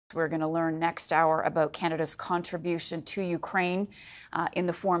We're going to learn next hour about Canada's contribution to Ukraine in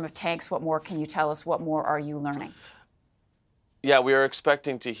the form of tanks. What more can you tell us? What more are you learning? Yeah, we are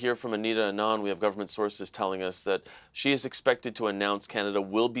expecting to hear from Anita Anand. We have government sources telling us that she is expected to announce Canada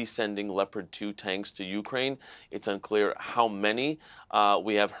will be sending Leopard 2 tanks to Ukraine. It's unclear how many.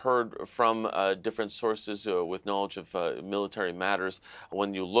 We have heard from different sources with knowledge of military matters.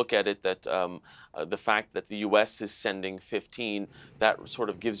 When you look at it, that the fact that the U.S. is sending 15, that sort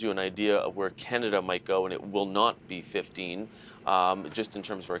of gives you an idea of where Canada might go, and it will not be 15. Just in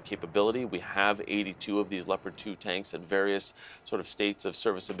terms of our capability, we have 82 of these Leopard 2 tanks at various sort of states of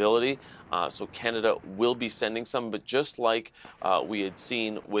serviceability. So Canada will be sending some, but just like we had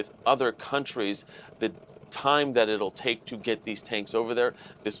seen with other countries, the time that it'll take to get these tanks over there,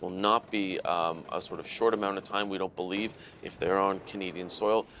 this will not be a sort of short amount of time, we don't believe, if they're on Canadian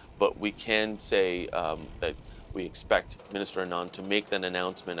soil. But we can say that we expect Minister Anand to make that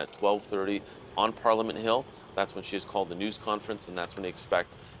announcement at 12:30 on Parliament Hill. That's when she has called the news conference, and that's when they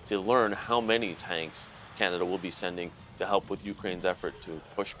expect to learn how many tanks Canada will be sending to help with Ukraine's effort to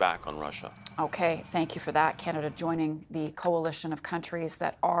push back on Russia. Okay, thank you for that. Canada joining the coalition of countries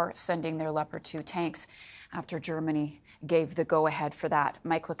that are sending their Leopard 2 tanks after Germany gave the go-ahead for that.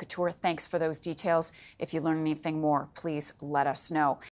 Couture, thanks for those details. If you learn anything more, please let us know.